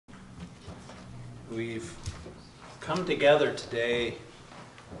We've come together today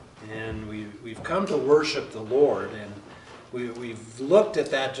and we've come to worship the Lord, and we've looked at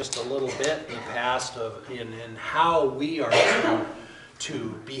that just a little bit in the past in how we are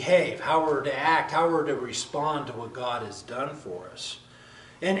to behave, how we're to act, how we're to respond to what God has done for us.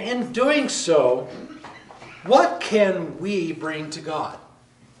 And in doing so, what can we bring to God?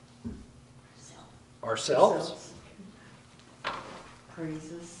 Ourselves?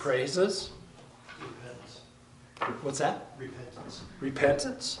 Praises? Repentance. What's that? Repentance.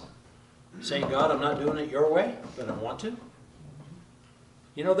 Repentance? Saying, God, I'm not doing it your way, but I want to.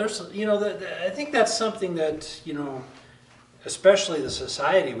 I think that's something that, especially the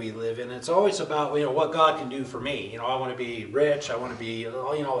society we live in, it's always about, what God can do for me. I want to be rich, I want to be,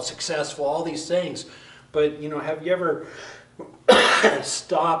 successful, all these things. But, have you ever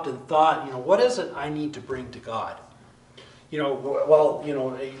stopped and thought, what is it I need to bring to God? You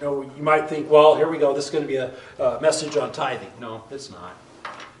might think, well, here we go, this is going to be a message on tithing. No, it's not.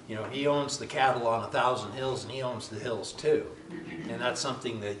 He owns the cattle on 1,000 hills, and he owns the hills too. And that's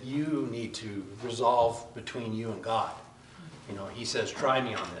something that you need to resolve between you and God. He says, try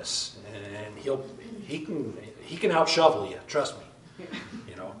me on this, and he can out-shovel you, trust me.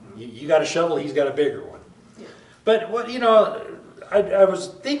 You got a shovel, he's got a bigger one. But I was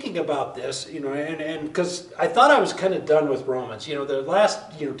thinking about this, and because I thought I was kind of done with Romans. The last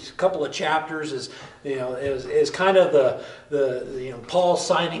couple of chapters is kind of the Paul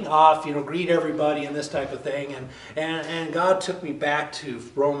signing off, greet everybody and this type of thing, and God took me back to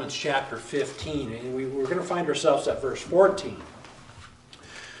Romans chapter 15, and we're going to find ourselves at verse 14.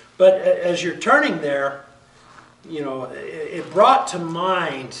 But as you're turning there, it brought to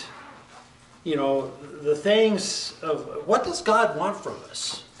mind the things of what does God want from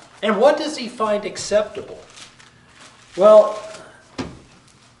us? And what does he find acceptable? Well,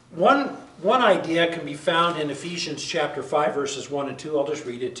 one idea can be found in Ephesians chapter 5, verses 1 and 2. I'll just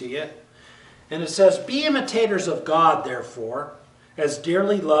read it to you. And it says, be imitators of God, therefore, as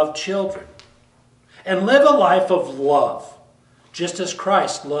dearly loved children, and live a life of love, just as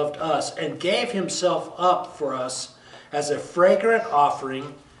Christ loved us and gave himself up for us as a fragrant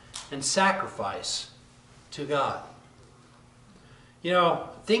offering and sacrifice to God.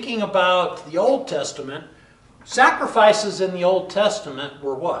 Thinking about the Old Testament, sacrifices in the Old Testament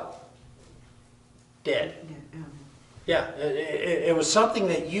were what? Dead. Yeah, it was something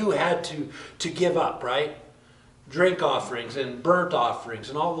that you had to give up, right? Drink offerings and burnt offerings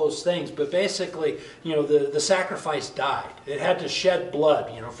and all those things. But basically, the sacrifice died. It had to shed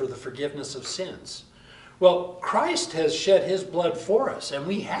blood, for the forgiveness of sins. Well, Christ has shed his blood for us, and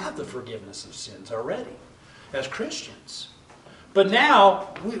we have the forgiveness of sins already as Christians. But now,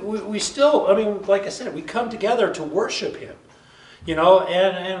 we still, like I said, we come together to worship him,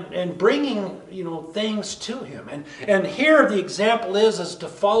 and bringing, things to him. And here the example is to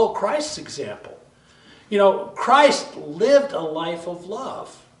follow Christ's example. Christ lived a life of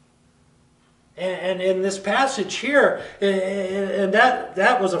love. And in this passage here, and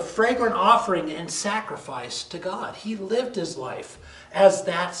that was a fragrant offering and sacrifice to God. He lived his life as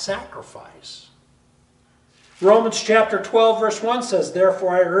that sacrifice. Romans chapter 12, verse 1 says,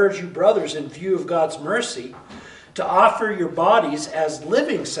 therefore I urge you, brothers, in view of God's mercy, to offer your bodies as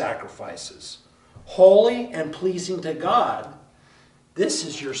living sacrifices, holy and pleasing to God. This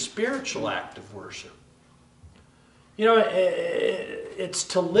is your spiritual act of worship. It's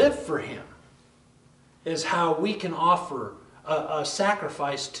to live for him is how we can offer a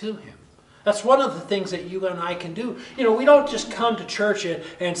sacrifice to him. That's one of the things that you and I can do. We don't just come to church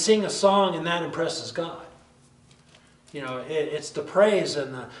and sing a song and that impresses God. It's the praise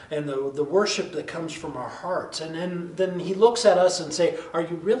and the worship that comes from our hearts. And then he looks at us and say, are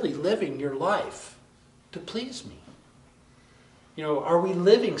you really living your life to please me? Are we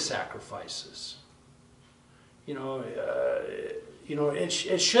living sacrifices?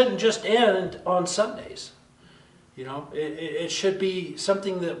 It shouldn't just end on Sundays. It should be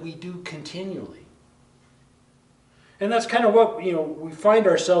something that we do continually. And that's kind of what we find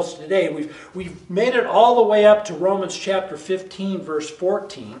ourselves today. We've made it all the way up to Romans chapter 15, verse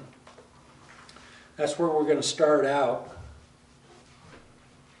 14. That's where we're going to start out.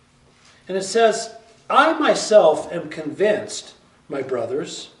 And it says, I myself am convinced, my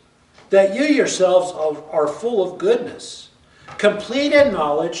brothers, that you yourselves are full of goodness, complete in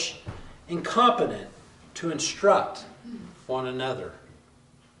knowledge, and competent to instruct one another.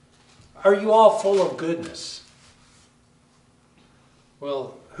 Are you all full of goodness?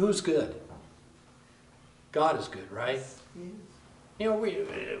 Well, who's good? God is good, right?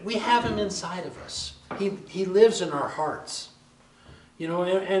 We have him inside of us. He lives in our hearts. You know,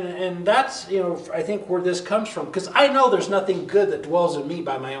 and that's, you know, I think where this comes from. Because I know there's nothing good that dwells in me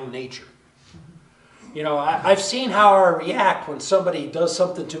by my own nature. You know, I've seen how I react when somebody does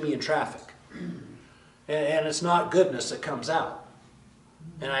something to me in traffic. And it's not goodness that comes out.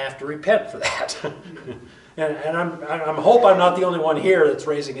 And I have to repent for that. and I hope I'm not the only one here that's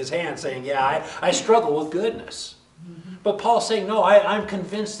raising his hand saying, yeah, I struggle with goodness. But Paul's saying, no, I'm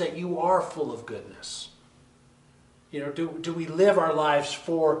convinced that you are full of goodness. You know, do we live our lives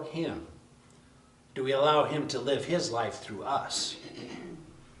for him? Do we allow him to live his life through us?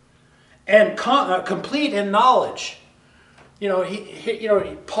 And complete in knowledge. You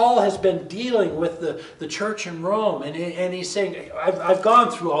know, Paul has been dealing with the church in Rome, and he's saying, I've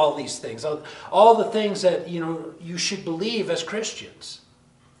gone through all these things, all the things that, you know, you should believe as Christians.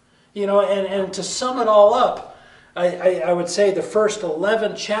 You know, and to sum it all up, I would say the first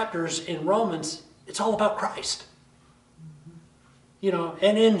 11 chapters in Romans, it's all about Christ. You know,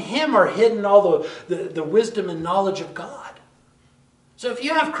 and in him are hidden all the wisdom and knowledge of God. So if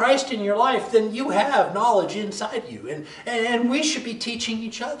you have Christ in your life, then you have knowledge inside you. And we should be teaching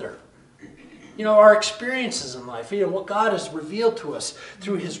each other. You know, our experiences in life, you know, what God has revealed to us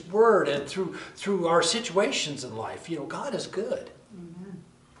through his word and through our situations in life. You know, God is good.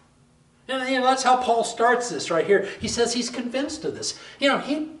 And you know, that's how Paul starts this right here. He says he's convinced of this. You know,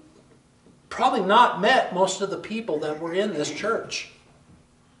 he probably not met most of the people that were in this church.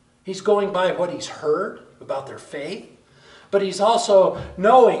 He's going by what he's heard about their faith, but he's also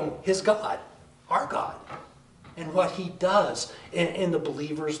knowing his God, our God, and what he does in the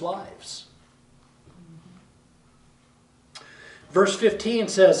believers' lives. Verse 15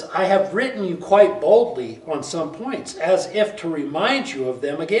 says, I have written you quite boldly on some points, as if to remind you of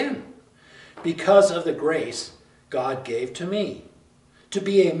them again, because of the grace God gave to me, to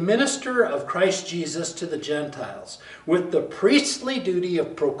be a minister of Christ Jesus to the Gentiles, with the priestly duty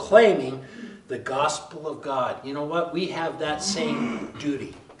of proclaiming the gospel of God. You know what? We have that same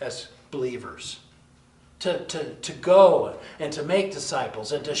duty as believers. To go and to make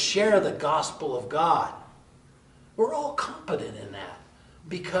disciples and to share the gospel of God. We're all competent in that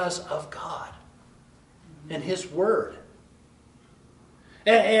because of God and his word.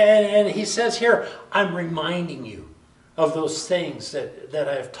 And he says here, I'm reminding you of those things that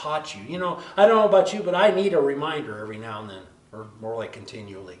I have taught you. You know, I don't know about you, but I need a reminder every now and then, or more like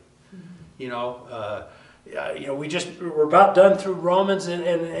continually. You know, we're about done through Romans,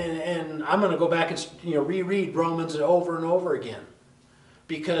 and I'm going to go back and, you know, reread Romans over and over again,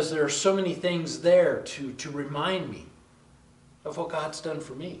 because there are so many things there to remind me of what God's done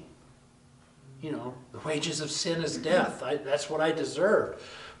for me. You know, the wages of sin is death. That's what I deserved.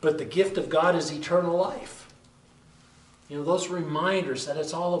 But the gift of God is eternal life. You know, those reminders that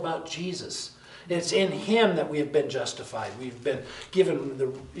it's all about Jesus. It's in him that we have been justified. We've been given the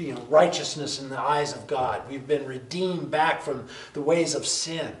righteousness in the eyes of God. We've been redeemed back from the ways of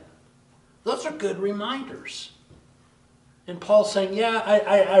sin. Those are good reminders. And Paul's saying, yeah,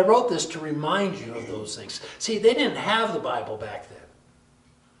 I wrote this to remind you of those things. See, they didn't have the Bible back then.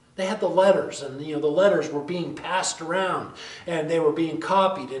 They had the letters, and the letters were being passed around, and they were being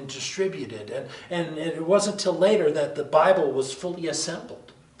copied and distributed. And it wasn't until later that the Bible was fully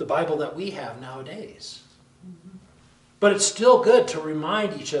assembled, the Bible that we have nowadays. But it's still good to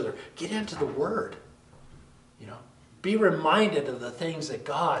remind each other, get into the Word. You know, be reminded of the things that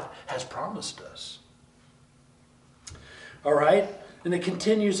God has promised us. All right? And it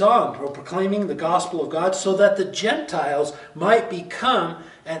continues on. We're proclaiming the gospel of God so that the Gentiles might become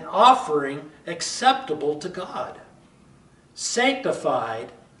an offering acceptable to God,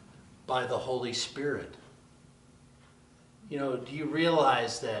 sanctified by the Holy Spirit. You know, do you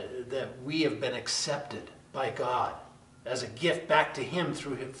realize that we have been accepted by God as a gift back to him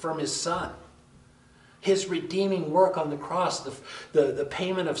from his Son? His redeeming work on the cross, the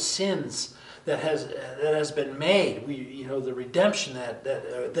payment of sins that has been made, the redemption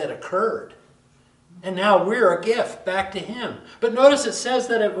that occurred. And now we're a gift back to him. But notice it says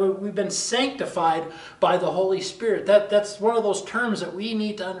that we've been sanctified by the Holy Spirit. That's one of those terms that we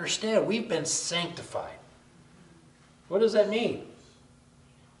need to understand. We've been sanctified. What does that mean?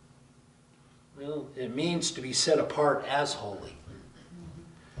 Well, it means to be set apart as holy.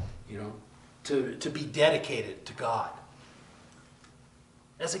 You know, to be dedicated to God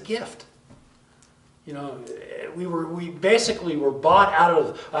as a gift. You know, we basically were bought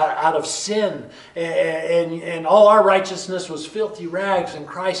out of sin, and all our righteousness was filthy rags, and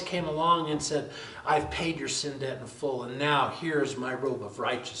Christ came along and said, I've paid your sin debt in full, and now here's my robe of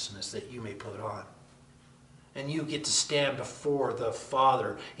righteousness that you may put on. And you get to stand before the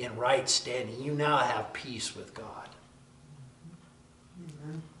Father in right standing. You now have peace with God.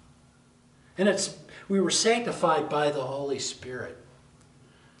 And we were sanctified by the Holy Spirit.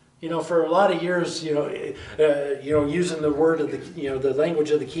 You know, for a lot of years, using the word of the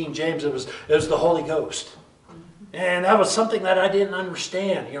language of the King James, it was the Holy Ghost. And that was something that I didn't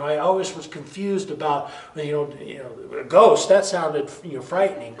understand. I always was confused about, a ghost. That sounded,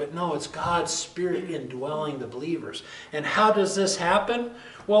 frightening. But no, it's God's Spirit indwelling the believers. And how does this happen?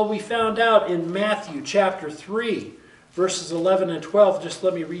 Well, we found out in Matthew chapter 3, verses 11 and 12. Just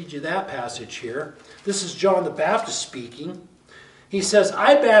let me read you that passage here. This is John the Baptist speaking. He says,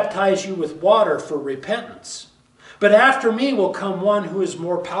 "I baptize you with water for repentance. But after me will come one who is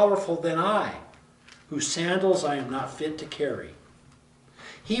more powerful than I, whose sandals I am not fit to carry.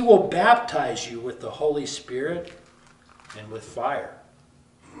 He will baptize you with the Holy Spirit and with fire.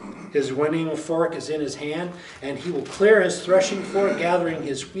 His winnowing fork is in his hand, and he will clear his threshing floor, gathering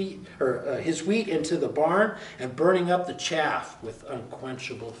his wheat into the barn and burning up the chaff with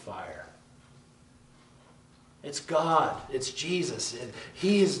unquenchable fire." It's God. It's Jesus. And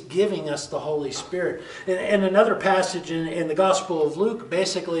He is giving us the Holy Spirit. In another passage in the Gospel of Luke,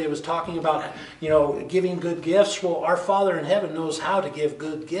 basically it was talking about, giving good gifts. Well, our Father in heaven knows how to give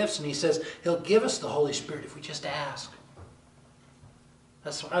good gifts. And He says He'll give us the Holy Spirit if we just ask.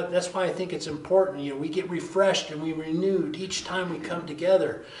 That's why I think it's important. We get refreshed and we renewed each time we come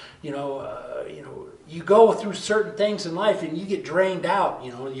together. You go through certain things in life and you get drained out.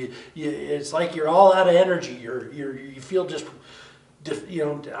 It's like you're all out of energy. You feel just,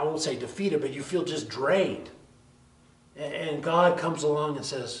 I won't say defeated, but you feel just drained. And God comes along and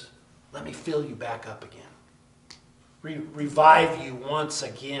says, "Let me fill you back up again. Revive you once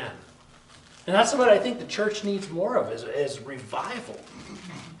again." And that's what I think the church needs more of, is revival.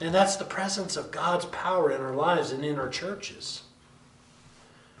 And that's the presence of God's power in our lives and in our churches.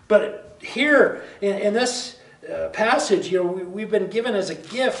 But here, in this passage, we've been given as a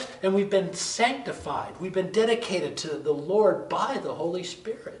gift and we've been sanctified. We've been dedicated to the Lord by the Holy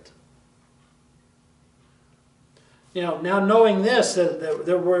Spirit. Now knowing this,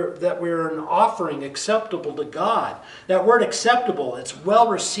 that we're an offering acceptable to God. That word acceptable, it's well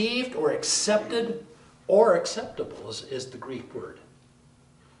received or accepted or acceptable is the Greek word.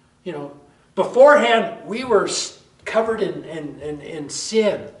 Beforehand we were covered in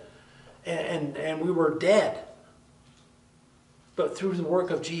sin and we were dead. But through the work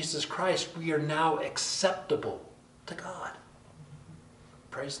of Jesus Christ, we are now acceptable to God.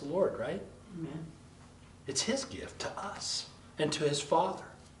 Praise the Lord, right? Amen. It's His gift to us and to His Father.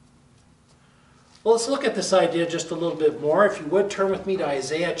 Well, let's look at this idea just a little bit more. If you would, turn with me to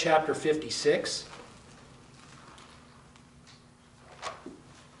Isaiah chapter 56.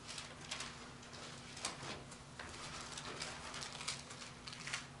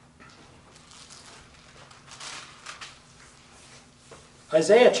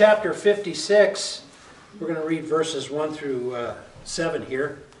 Isaiah chapter 56, we're going to read verses 1 through 7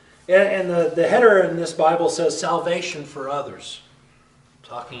 here. And the header in this Bible says, "Salvation for others."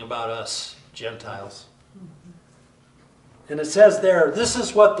 Talking about us, Gentiles. And it says there, "This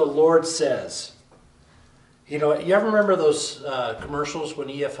is what the Lord says." You ever remember those commercials when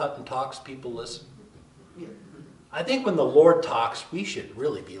E.F. Hutton talks, people listen? I think when the Lord talks, we should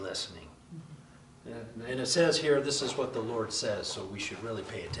really be listening. And it says here, "This is what the Lord says," so we should really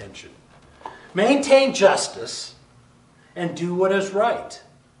pay attention. "Maintain justice and do what is right.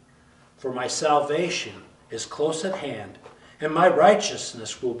 For my salvation is close at hand, and my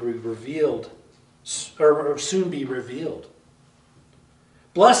righteousness will be revealed, or soon be revealed.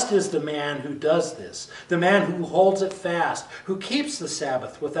 Blessed is the man who does this, the man who holds it fast, who keeps the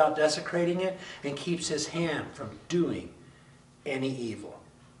Sabbath without desecrating it, and keeps his hand from doing any evil."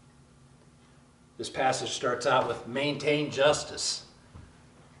 This passage starts out with "maintain justice."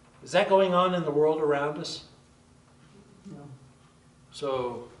 Is that going on in the world around us? No.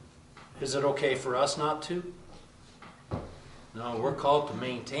 So, is it okay for us not to? No, we're called to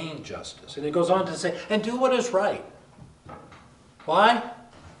maintain justice. And it goes on to say, "and do what is right." Why?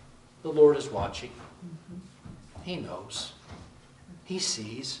 The Lord is watching. He knows. He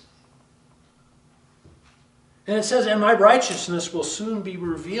sees. And it says, "and my righteousness will soon be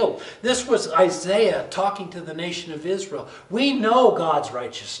revealed." This was Isaiah talking to the nation of Israel. We know God's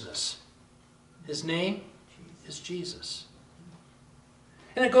righteousness. His name is Jesus.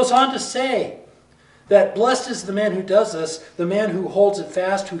 And it goes on to say that blessed is the man who does this, the man who holds it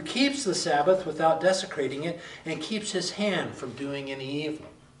fast, who keeps the Sabbath without desecrating it, and keeps his hand from doing any evil.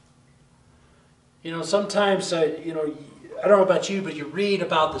 Sometimes, I don't know about you, but you read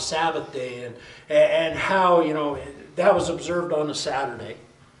about the Sabbath day and how, that was observed on a Saturday.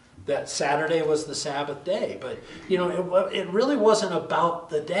 That Saturday was the Sabbath day. But, it really wasn't about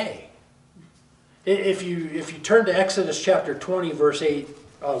the day. If you turn to Exodus chapter 20, verse 8,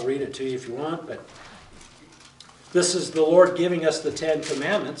 I'll read it to you if you want, but this is the Lord giving us the Ten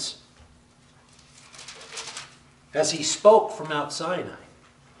Commandments as he spoke from Mount Sinai.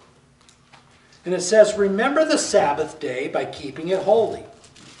 And it says, "Remember the Sabbath day by keeping it holy.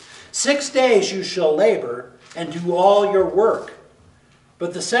 6 days you shall labor and do all your work.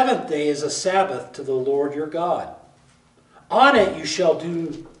 But the seventh day is a Sabbath to the Lord your God. On it you shall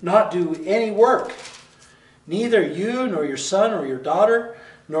not do any work, neither you nor your son or your daughter,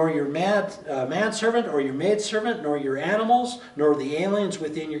 nor your manservant or your maidservant, nor your animals, nor the aliens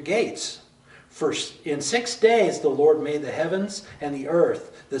within your gates. For in 6 days the Lord made the heavens and the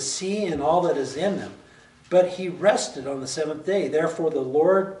earth, the sea and all that is in them. But he rested on the seventh day. Therefore the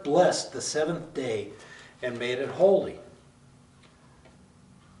Lord blessed the seventh day and made it holy."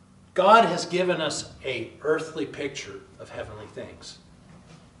 God has given us an earthly picture of heavenly things.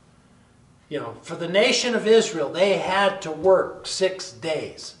 For the nation of Israel, they had to work 6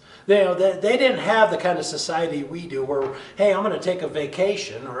 days. They didn't have the kind of society we do where, hey, I'm going to take a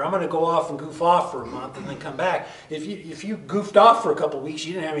vacation or I'm going to go off and goof off for a month and then come back. If you goofed off for a couple of weeks,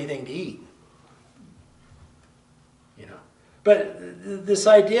 you didn't have anything to eat. But this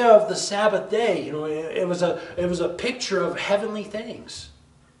idea of the Sabbath day, it was a picture of heavenly things.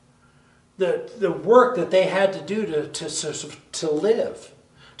 The work that they had to do to live,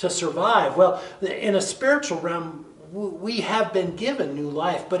 to survive. Well, in a spiritual realm, we have been given new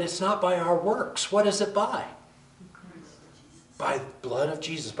life, but it's not by our works. What is it by? By the blood of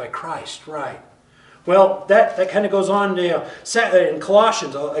Jesus, by Christ, right. Well, that kind of goes on to, in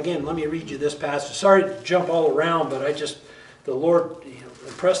Colossians. Again, let me read you this passage. Sorry to jump all around, but the Lord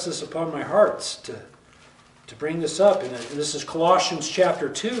impressed this upon my hearts to bring this up. And this is Colossians chapter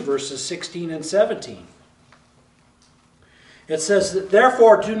 2, verses 16 and 17. It says,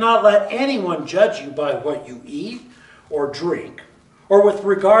 "Therefore do not let anyone judge you by what you eat or drink, or with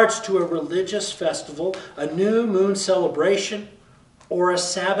regards to a religious festival, a new moon celebration, or a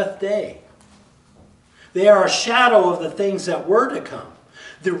Sabbath day. They are a shadow of the things that were to come.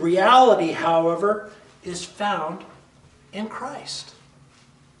 The reality, however, is found in Christ."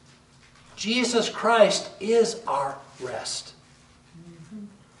 Jesus Christ is our rest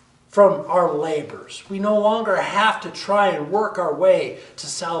from our labors. We no longer have to try and work our way to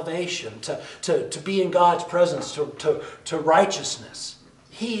salvation, to be in God's presence, to righteousness.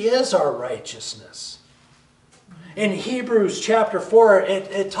 He is our righteousness. In Hebrews chapter 4,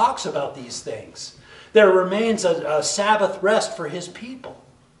 it talks about these things. There remains a Sabbath rest for his people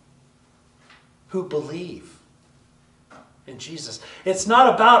who believe in Jesus. It's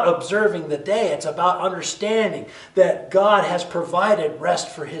not about observing the day. It's about understanding that God has provided rest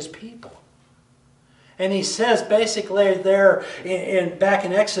for his people. And he says basically there back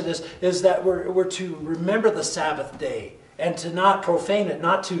in Exodus is that we're to remember the Sabbath day and to not profane it,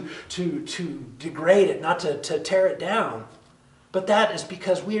 not to degrade it, not to tear it down. But that is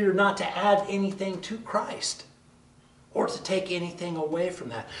because we are not to add anything to Christ or to take anything away from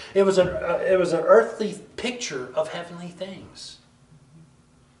that. It was an earthly picture of heavenly things.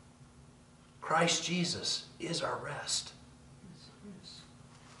 Christ Jesus is our rest.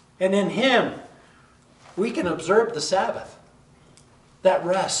 And in him, we can observe the Sabbath, that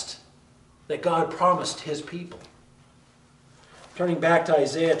rest that God promised his people. Turning back to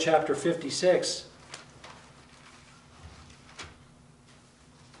Isaiah chapter 56.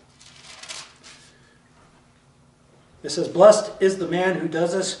 It says, "Blessed is the man who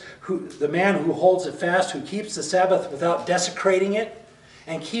does this, the man who holds it fast, who keeps the Sabbath without desecrating it,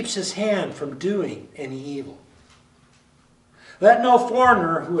 and keeps his hand from doing any evil. Let no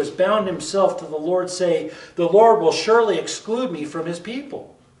foreigner who has bound himself to the Lord say, 'The Lord will surely exclude me from his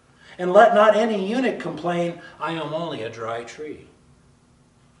people.' And let not any eunuch complain, 'I am only a dry tree.'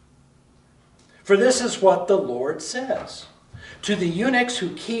 For this is what the Lord says. To the eunuchs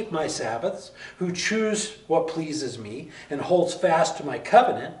who keep my Sabbaths, who choose what pleases me, and holds fast to my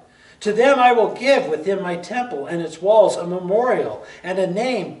covenant, to them I will give within my temple and its walls a memorial and a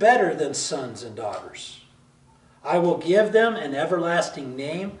name better than sons and daughters. I will give them an everlasting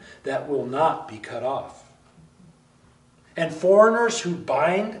name that will not be cut off. And foreigners who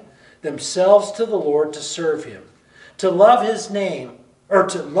bind themselves to the Lord to serve him, to love his name, or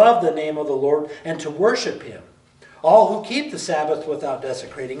to love the name of the Lord and to worship him, all who keep the Sabbath without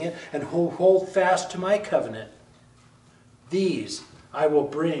desecrating it, and who hold fast to my covenant, these I will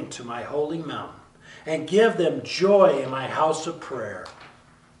bring to my holy mountain, and give them joy in my house of prayer.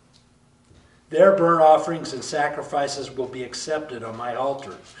 Their burnt offerings and sacrifices will be accepted on my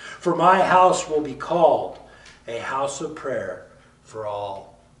altar, for my house will be called a house of prayer for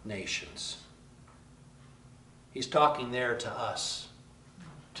all nations." He's talking there to us,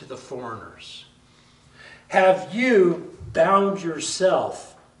 to the foreigners. Have you bound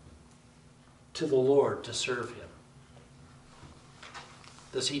yourself to the Lord to serve Him?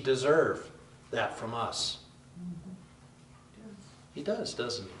 Does He deserve that from us? He does,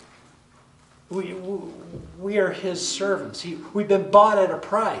 doesn't He? We are His servants. We've been bought at a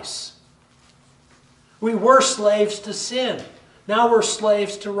price. We were slaves to sin. Now we're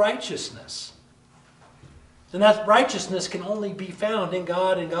slaves to righteousness. And that righteousness can only be found in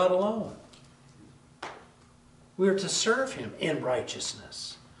God and God alone. We are to serve Him in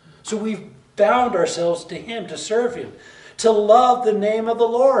righteousness. So we've bound ourselves to Him, to serve Him, to love the name of the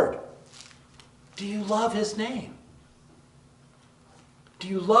Lord. Do you love His name? Do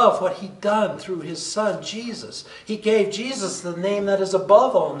you love what He done through His Son, Jesus? He gave Jesus the name that is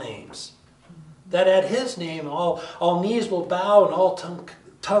above all names. That at His name all knees will bow and all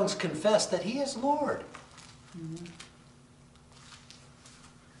tongues confess that He is Lord. Mm-hmm.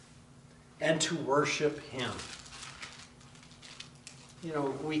 And to worship Him. You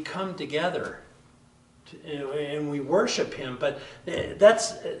know, we come together and we worship Him, but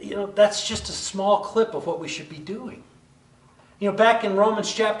that's just a small clip of what we should be doing. You know, back in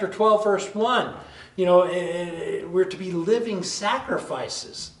Romans chapter 12, verse 1, we're to be living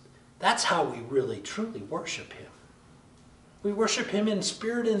sacrifices. That's how we really, truly worship Him. We worship Him in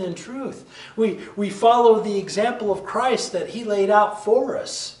spirit and in truth. We follow the example of Christ that He laid out for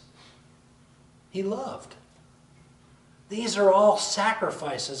us. He loved. These are all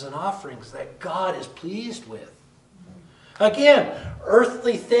sacrifices and offerings that God is pleased with. Again,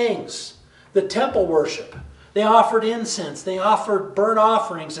 earthly things. The temple worship. They offered incense. They offered burnt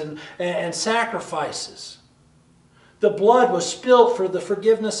offerings and sacrifices. The blood was spilled for the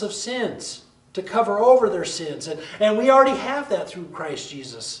forgiveness of sins, to cover over their sins. And we already have that through Christ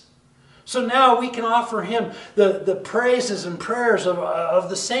Jesus. So now we can offer Him the praises and prayers of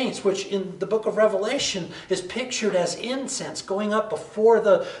the saints, which in the book of Revelation is pictured as incense going up before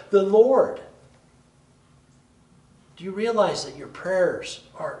the Lord. Do you realize that your prayers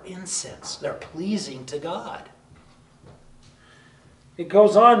are incense? They're pleasing to God. It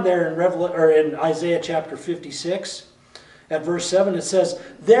goes on there in Isaiah chapter 56. At verse 7 it says,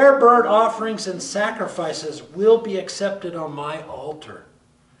 "Their burnt offerings and sacrifices will be accepted on my altar.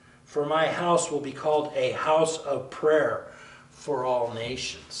 For my house will be called a house of prayer for all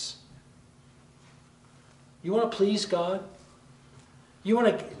nations." You want to please God? You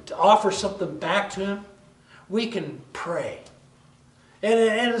want to offer something back to Him? We can pray. And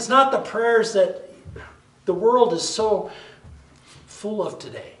it's not the prayers that the world is so full of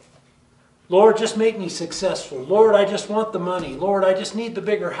today. Lord, just make me successful. Lord, I just want the money. Lord, I just need the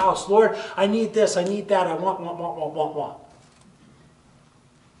bigger house. Lord, I need this, I need that. I want.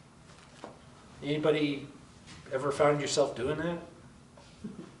 Anybody ever found yourself doing that?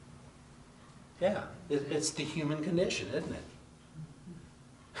 Yeah, it's the human condition, isn't it?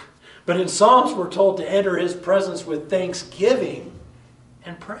 But in Psalms we're told to enter His presence with thanksgiving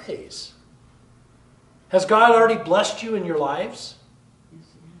and praise. Has God already blessed you in your lives?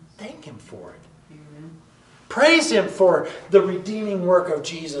 Thank Him for it. Praise Him for the redeeming work of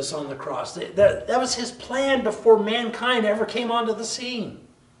Jesus on the cross. That was His plan before mankind ever came onto the scene.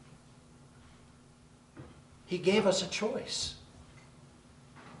 He gave us a choice.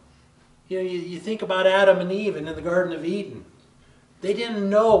 You think about Adam and Eve and in the Garden of Eden. They didn't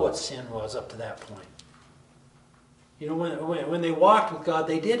know what sin was up to that point. When they walked with God,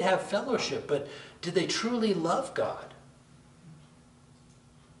 they did have fellowship, but did they truly love God?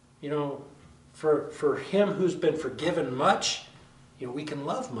 For him who's been forgiven much, we can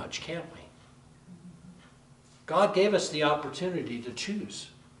love much, can't we? God gave us the opportunity to choose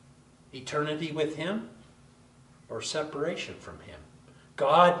eternity with Him or separation from Him.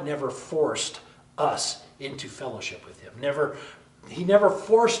 God never forced us into fellowship with Him. He never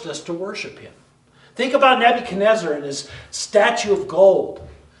forced us to worship Him. Think about Nebuchadnezzar and his statue of gold.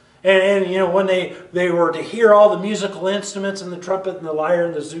 And when they were to hear all the musical instruments and the trumpet and the lyre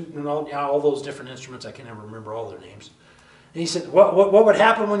and the zoot and all those different instruments, I can never remember all their names. And he said, what would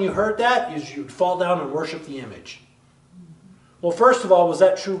happen when you heard that? Is you'd fall down and worship the image. Well, first of all, was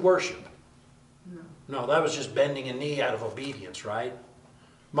that true worship? No, that was just bending a knee out of obedience, right?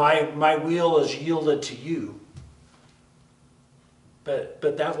 My will is yielded to you. But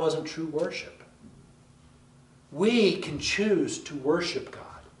that wasn't true worship. We can choose to worship God.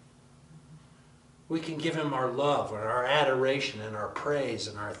 We can give Him our love and our adoration and our praise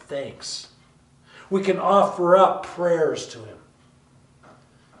and our thanks. We can offer up prayers to Him.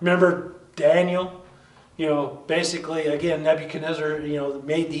 Remember Daniel? Basically, again, Nebuchadnezzar,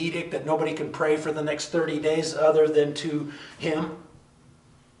 made the edict that nobody can pray for the next 30 days other than to him.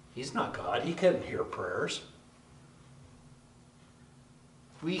 He's not God. He couldn't hear prayers.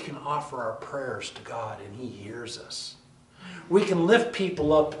 We can offer our prayers to God and He hears us. We can lift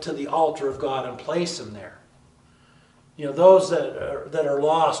people up to the altar of God and place them there. Those that are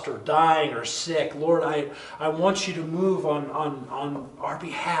lost or dying or sick, Lord, I want you to move on our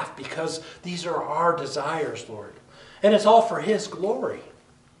behalf because these are our desires, Lord. And it's all for His glory.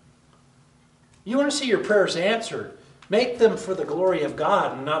 You want to see your prayers answered, make them for the glory of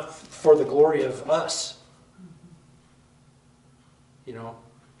God and not for the glory of us.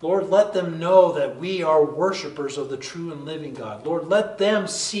 Lord, let them know that we are worshipers of the true and living God. Lord, let them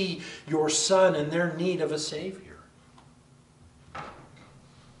see your Son and their need of a Savior.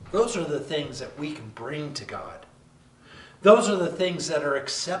 Those are the things that we can bring to God. Those are the things that are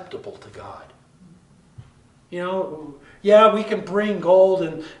acceptable to God. We can bring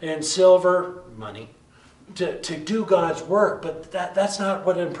gold and silver, money, to do God's work, but that's not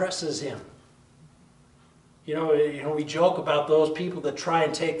what impresses Him. We joke about those people that try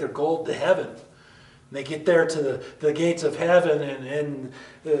and take their gold to heaven. They get there to the gates of heaven and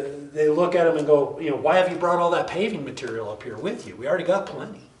they look at them and go, why have you brought all that paving material up here with you? We already got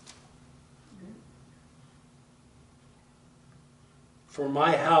plenty. For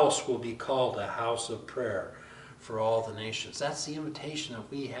my house will be called a house of prayer for all the nations. That's the invitation that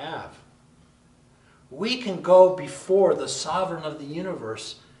we have. We can go before the sovereign of the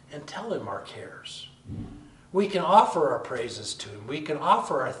universe and tell Him our cares. We can offer our praises to Him. We can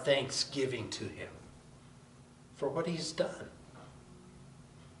offer our thanksgiving to Him for what He's done.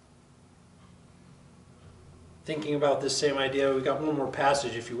 Thinking about this same idea, we've got one more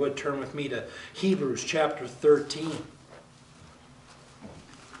passage. If you would, turn with me to Hebrews chapter 13.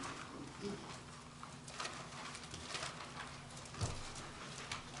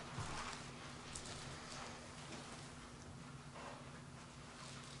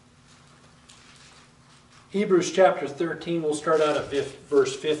 Hebrews chapter 13, we'll start out at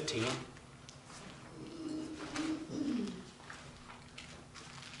verse 15.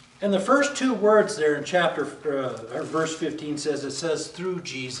 And the first two words there in verse 15 says, through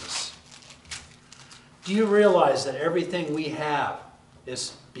Jesus. Do you realize that everything we have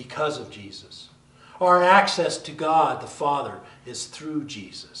is because of Jesus? Our access to God the Father is through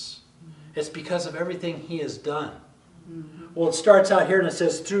Jesus. It's because of everything He has done. Well, it starts out here and it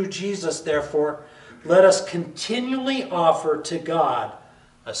says, through Jesus, therefore, let us continually offer to God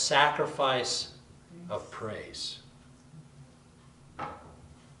a sacrifice of praise.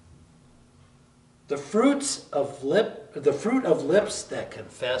 The fruit of lips that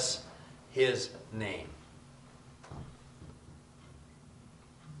confess His name.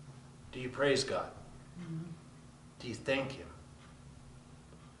 Do you praise God? Do you thank Him?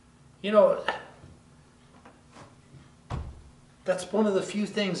 That's one of the few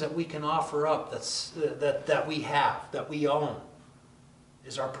things that we can offer up that we have, that we own,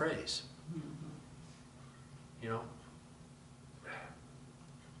 is our praise.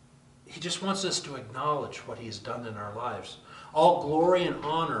 He just wants us to acknowledge what He has done in our lives. All glory and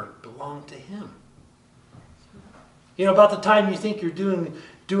honor belong to Him. About the time you think you're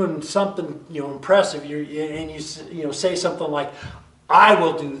doing something impressive, and you say something like, "I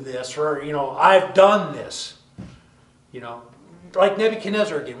will do this," or "I've done this." Like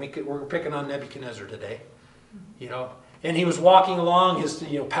Nebuchadnezzar again. We're picking on Nebuchadnezzar today. And he was walking along his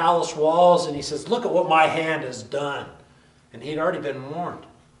palace walls, and he says, "Look at what my hand has done," and he'd already been warned.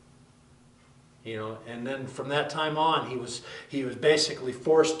 And then from that time on, he was basically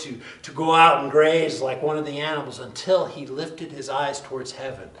forced to go out and graze like one of the animals until he lifted his eyes towards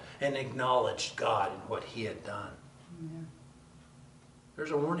heaven and acknowledged God and what He had done. Yeah.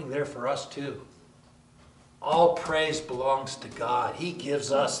 There's a warning there for us too. All praise belongs to God. He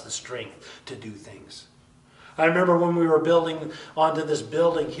gives us the strength to do things. I remember when we were building onto this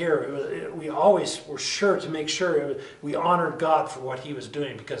building here, we always were sure to make sure we honored God for what He was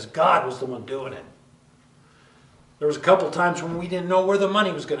doing, because God was the one doing it. There was a couple times when we didn't know where the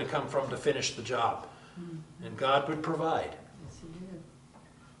money was going to come from to finish the job. And God would provide. Yes, He did.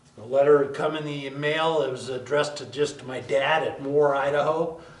 The letter had come in the mail. It was addressed to just my dad at Moore,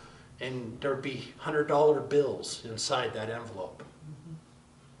 Idaho. And there'd be $100 bills inside that envelope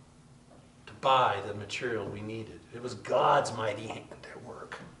to buy the material we needed. It was God's mighty hand at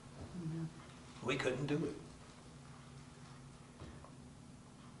work. We couldn't do it.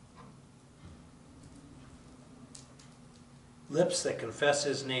 Lips that confess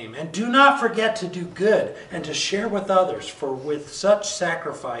His name. And do not forget to do good and to share with others, for with such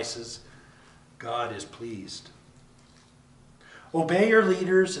sacrifices God is pleased. Obey your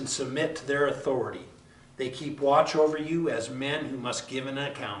leaders and submit to their authority. They keep watch over you as men who must give an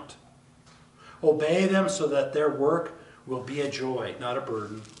account. Obey them so that their work will be a joy, not a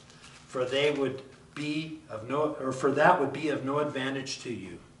burden, for that would be of no advantage to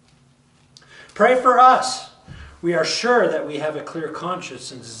you. Pray for us. We are sure that we have a clear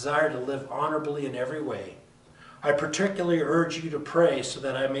conscience and desire to live honorably in every way. I particularly urge you to pray so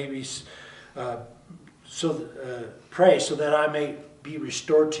that I may be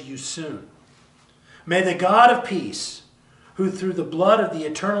restored to you soon. May the God of peace, who through the blood of the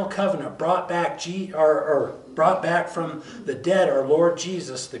eternal covenant brought back from the dead our Lord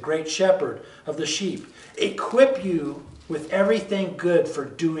Jesus, the great shepherd of the sheep, equip you with everything good for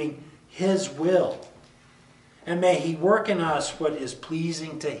doing his will. And may he work in us what is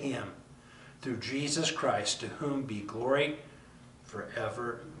pleasing to him, through Jesus Christ, to whom be glory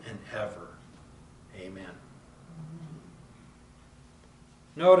forever and ever. Amen.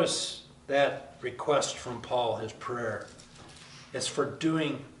 Notice that request from Paul, his prayer. It's for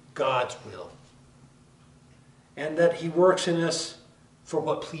doing God's will. And that he works in us for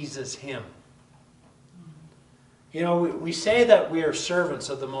what pleases him. You know, we say that we are servants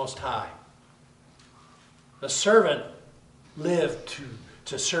of the Most High. A servant lived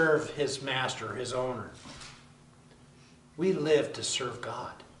to serve his master, his owner. We live to serve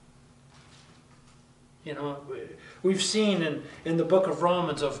God. You know, we've seen in the book of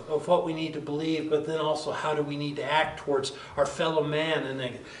Romans of what we need to believe, but then also how do we need to act towards our fellow man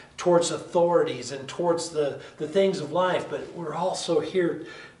and towards authorities and towards the things of life. But we're also here,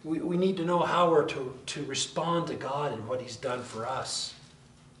 we need to know how we're to respond to God and what he's done for us.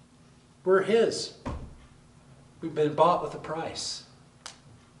 We're his. We've been bought with a price.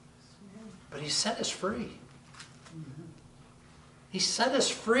 But he set us free. He set us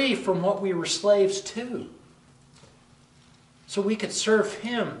free from what we were slaves to. So we could serve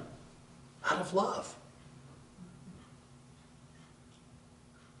him out of love.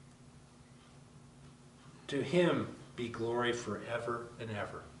 To him be glory forever and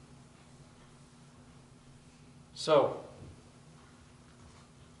ever. So,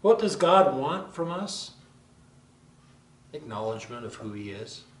 what does God want from us? Acknowledgement of who he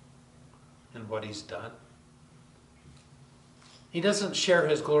is and what he's done. He doesn't share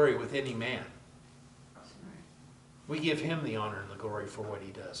his glory with any man. We give him the honor and the glory for what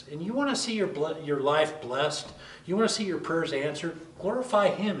he does. And you want to see your life blessed? You want to see your prayers answered? Glorify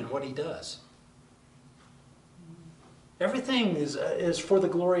him in what he does. Everything is for the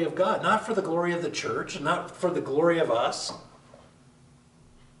glory of God, not for the glory of the church, not for the glory of us,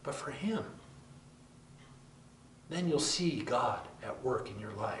 but for him. Then you'll see God at work in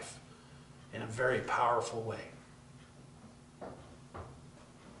your life in a very powerful way.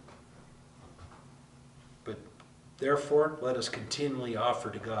 But therefore, let us continually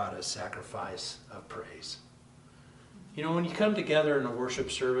offer to God a sacrifice of praise. You know, when you come together in a worship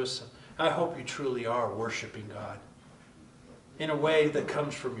service, I hope you truly are worshiping God in a way that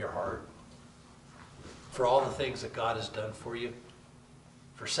comes from your heart, for all the things that God has done for you,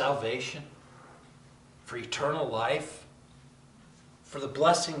 for salvation, for eternal life, for the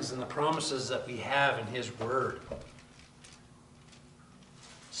blessings and the promises that we have in his word.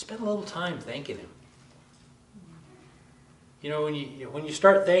 Spend a little time thanking him. You know, when you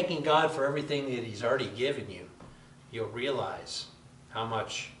start thanking God for everything that he's already given you, you'll realize how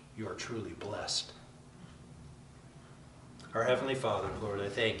much you are truly blessed. Our Heavenly Father, Lord, I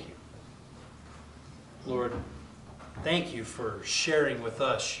thank you. Lord, thank you for sharing with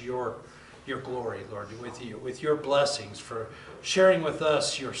us your glory, Lord, with your blessings, for sharing with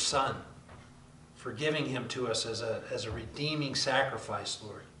us your Son, for giving him to us as a redeeming sacrifice,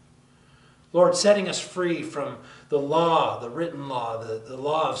 Lord. Lord, setting us free from the law, the written law, the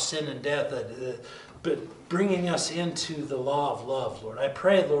law of sin and death, but bringing us into the law of love, Lord. I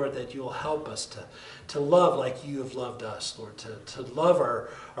pray, Lord, that you will help us to love like you have loved us, Lord, to love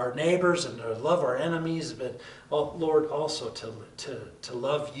our neighbors and to love our enemies, but, Lord, also to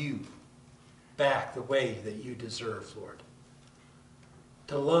love you back the way that you deserve, Lord.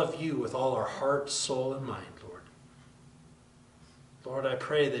 To love you with all our heart, soul, and mind, Lord. Lord, I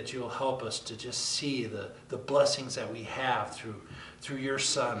pray that you'll help us to just see the blessings that we have through your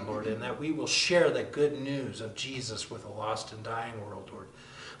Son, Lord, and that we will share the good news of Jesus with a lost and dying world, Lord.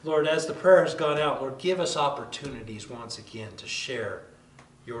 Lord, as the prayer has gone out, Lord, give us opportunities once again to share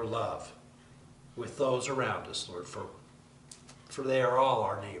your love with those around us, Lord, for they are all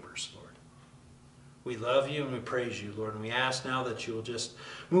our neighbors, Lord. We love you and we praise you, Lord, and we ask now that you will just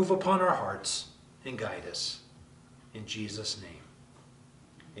move upon our hearts and guide us. In Jesus' name,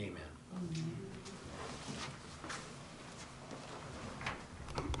 amen.